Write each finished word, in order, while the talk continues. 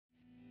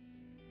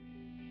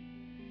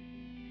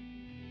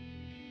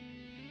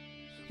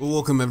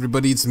Welcome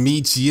everybody, it's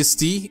me,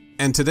 GSD,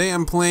 and today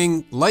I'm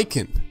playing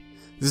Lichen.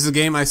 This is a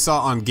game I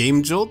saw on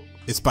Game Jolt.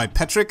 It's by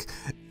Patrick.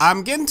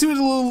 I'm getting to it a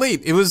little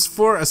late. It was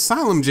for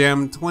Asylum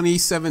Jam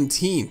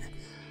 2017.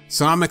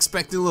 So I'm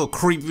expecting a little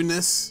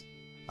creepiness,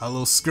 a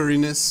little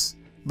scurriness.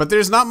 But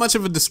there's not much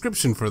of a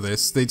description for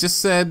this. They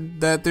just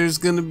said that there's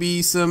gonna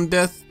be some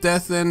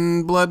death,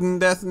 and blood, and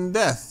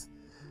death.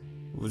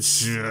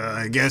 Which,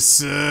 I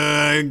guess,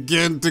 I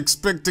can't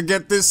expect to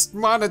get this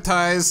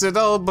monetized at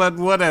all, but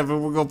whatever,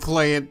 we're gonna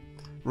play it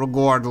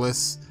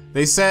regardless.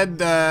 They said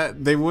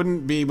they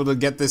wouldn't be able to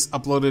get this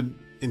uploaded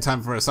in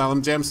time for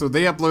Asylum Jam, so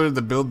they uploaded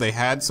the build they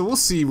had, so we'll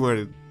see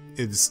what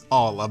it's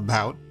all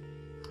about.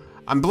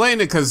 I'm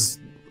playing it because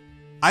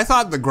I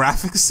thought the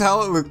graphic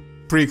style looked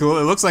pretty cool.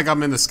 It looks like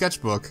I'm in the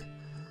sketchbook.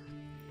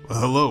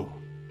 Well, hello,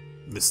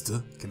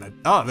 mister. Can I...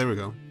 Oh, there we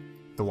go.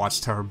 The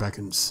watchtower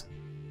beckons.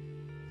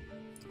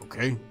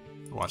 Okay,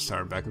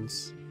 watchtower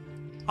beckons.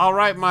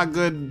 Alright, my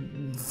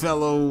good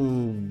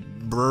fellow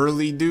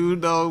burly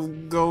dude, I'll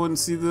go and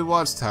see the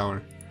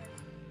watchtower.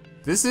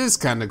 This is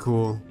kinda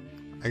cool.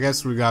 I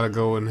guess we gotta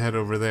go and head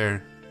over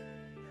there.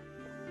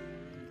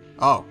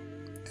 Oh,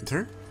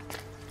 enter?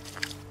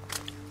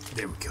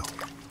 There we go.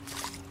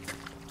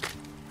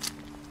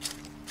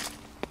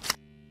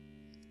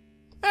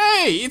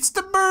 Hey, it's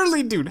the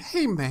burly dude!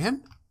 Hey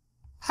man,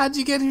 how'd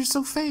you get here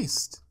so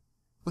fast?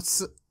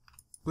 What's up?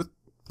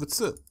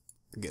 What's up?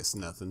 I guess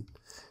nothing.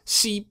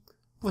 Sheep,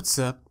 what's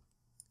up?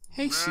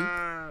 Hey sheep.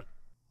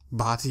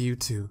 Bye to you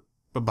too.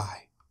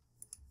 Bye-bye.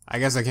 I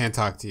guess I can't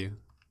talk to you.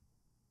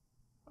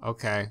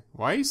 Okay.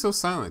 Why are you so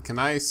silent? Can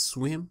I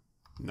swim?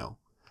 No.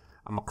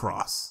 I'm a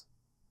cross.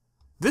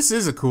 This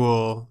is a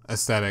cool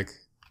aesthetic.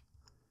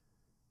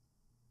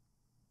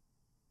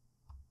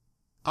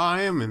 Oh,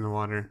 I am in the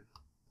water.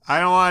 I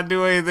don't want to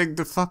do anything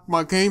to fuck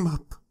my game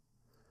up.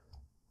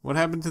 What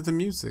happened to the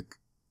music?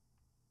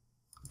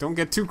 Don't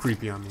get too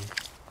creepy on me.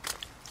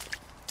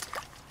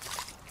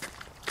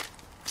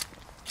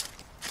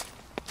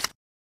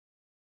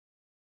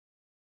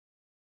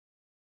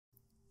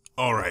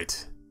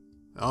 Alright.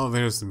 Oh,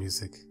 there's the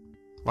music.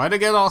 Why'd it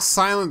get all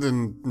silent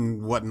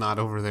and whatnot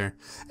over there?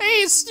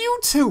 Hey, it's you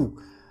two!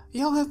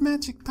 Y'all have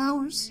magic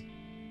powers?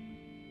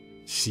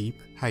 Sheep,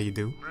 how you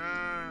do?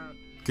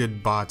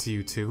 Goodbye to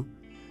you two.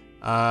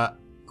 Let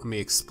me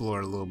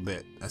explore a little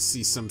bit. I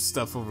see some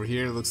stuff over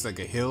here. It looks like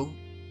a hill.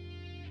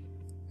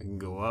 I can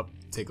go up,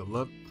 take a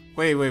look.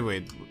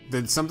 Wait.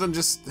 Did something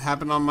just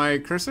happen on my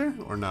cursor?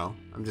 Or no?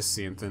 I'm just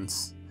seeing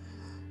things.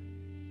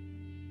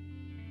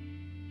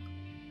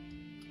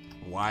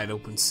 Wide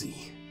open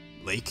sea.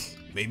 Lake,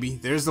 maybe?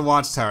 There's the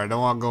watchtower. I don't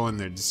want to go in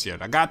there just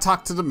yet. I gotta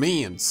talk to the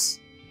mans.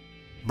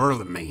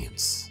 Burly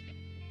mans.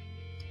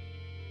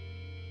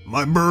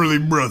 My burly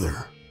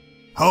brother.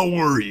 How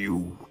are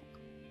you?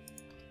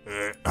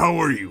 How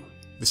are you?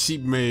 The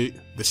sheep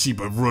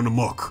have run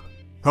amok.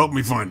 Help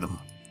me find them.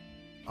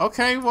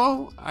 Okay,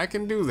 well, I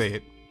can do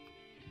that.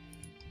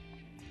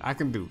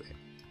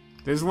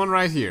 There's one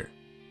right here.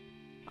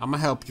 I'm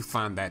gonna help you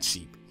find that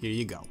sheep. Here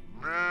you go.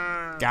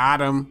 Got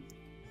him.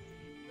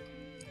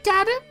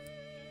 Got him?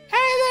 Hey,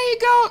 there you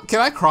go. Can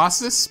I cross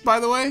this, by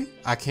the way?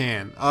 I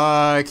can.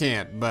 I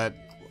can't, but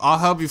I'll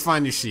help you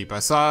find your sheep. I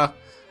saw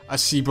a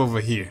sheep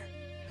over here.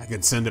 I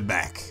can send it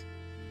back.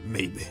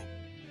 Maybe.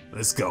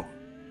 Let's go.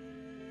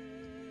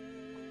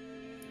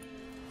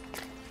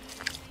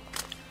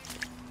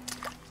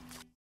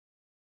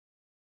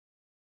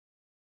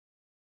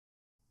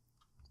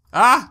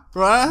 Ah,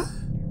 what?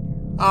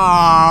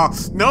 Oh,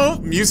 no,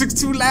 music's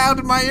too loud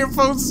and my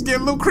earphones is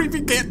getting a little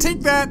creepy. Can't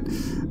take that.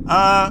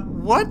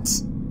 What?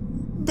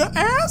 The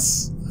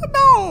ass?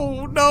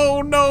 No.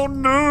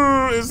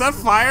 Is that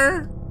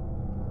fire?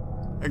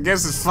 I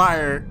guess it's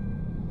fire.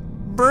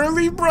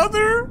 Burly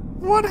brother?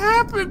 What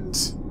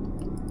happened?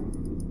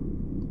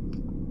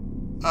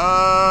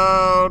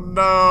 Oh,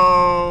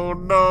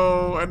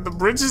 no. And the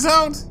bridge is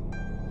out?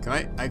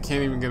 I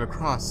can't even get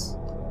across.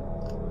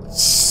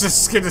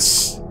 Just gonna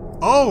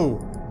oh!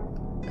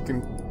 I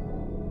can...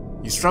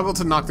 You struggle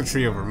to knock the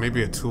tree over.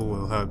 Maybe a tool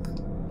will help.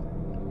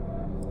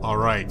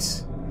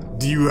 Alright.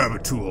 Do you have a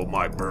tool,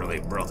 my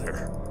burly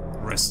brother?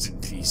 Rest in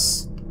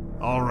peace.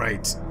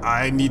 Alright.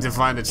 I need to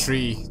find a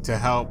tree to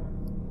help.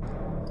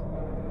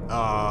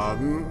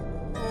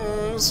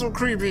 So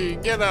creepy.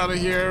 Get out of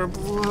here.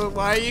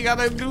 Why you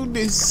gotta do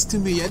this to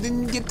me? I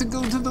didn't get to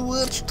go to the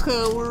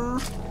watchtower.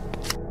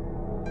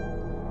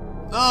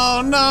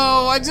 Oh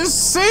no, I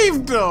just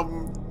saved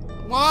them!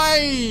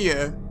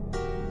 Why?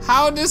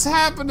 How is this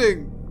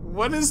happening?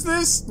 What is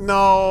this?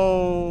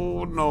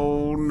 No.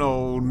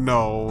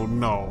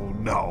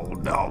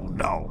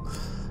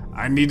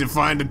 I need to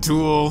find a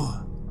tool.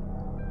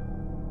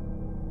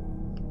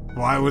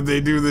 Why would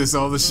they do this?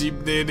 All the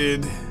sheep did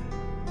it.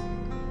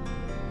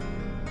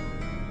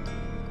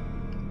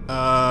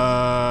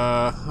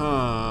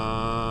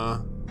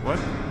 What?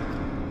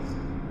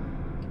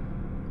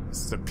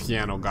 The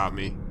piano got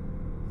me.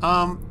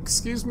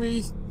 Excuse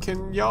me,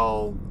 can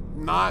y'all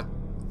not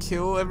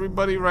kill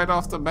everybody right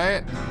off the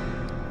bat?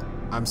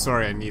 I'm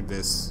sorry, I need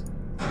this.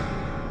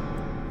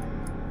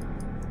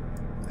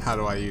 How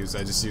do I use?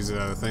 I just use it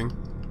at a thing?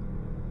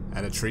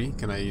 At a tree?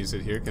 Can I use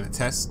it here? Can I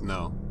test?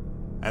 No.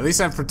 At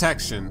least I have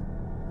protection.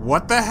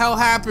 What the hell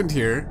happened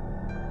here?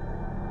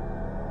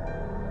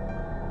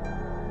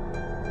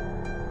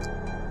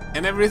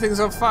 And everything's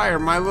on fire.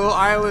 My little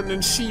island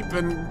and sheep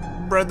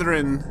and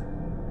brethren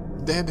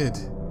deaded.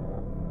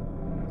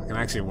 I can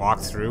actually walk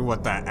through?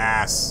 What the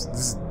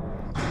ass?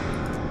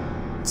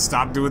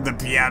 Stop doing the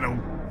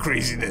piano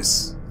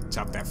craziness.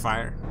 Chop that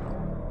fire.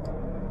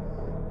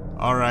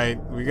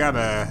 Alright, we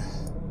gotta...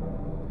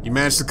 You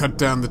managed to cut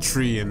down the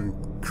tree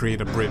and create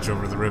a bridge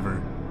over the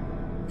river.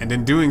 And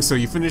in doing so,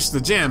 you finished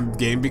the jam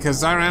game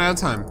because I ran out of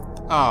time.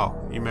 Oh,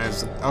 you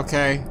managed to...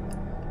 Okay.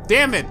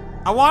 Damn it!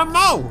 I wanna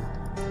know!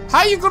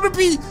 How you gonna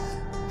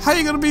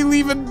be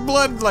leaving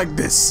blood like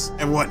this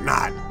and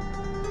whatnot?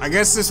 I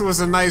guess this was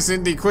a nice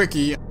indie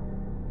quickie.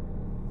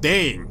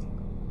 Dang.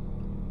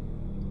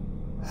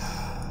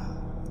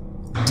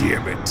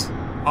 Damn it.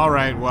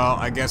 Alright, well,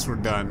 I guess we're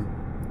done.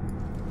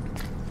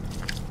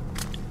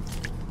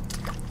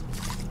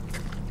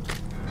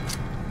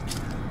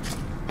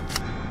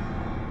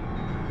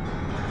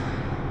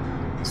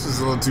 This is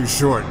a little too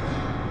short.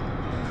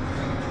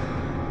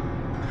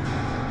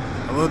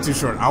 A little too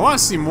short. I want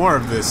to see more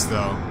of this,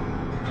 though.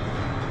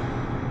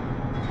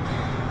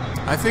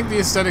 I think the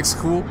aesthetic's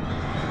cool.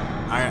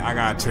 I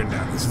gotta turn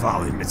down this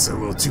volume. It's a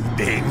little too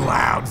dang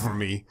loud for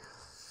me.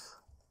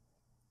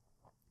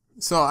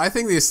 So I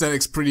think the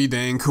aesthetic's pretty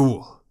dang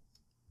cool.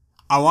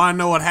 I want to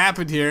know what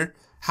happened here.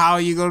 How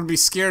are you going to be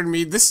scared of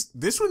me? This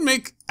would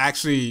make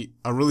actually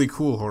a really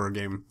cool horror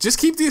game. Just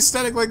keep the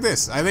aesthetic like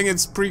this. I think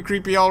it's pretty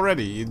creepy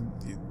already. You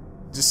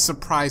just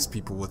surprise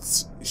people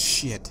with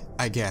shit,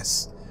 I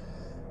guess.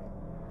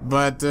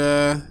 But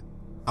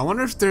I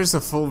wonder if there's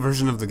a full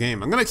version of the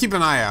game. I'm gonna keep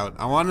an eye out.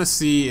 I want to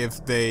see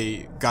if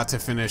they got to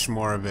finish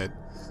more of it.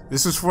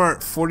 This was for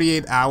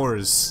 48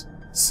 hours,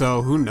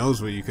 so who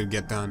knows what you could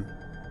get done.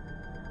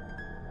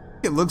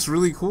 It looks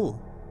really cool,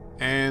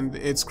 and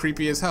it's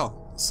creepy as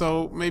hell.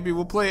 So maybe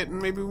we'll play it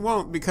and maybe we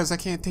won't because I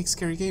can't take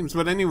scary games.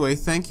 But anyway,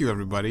 thank you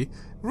everybody.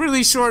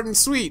 Really short and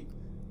sweet.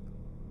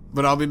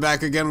 But I'll be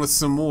back again with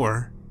some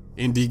more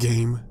indie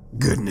game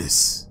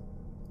goodness.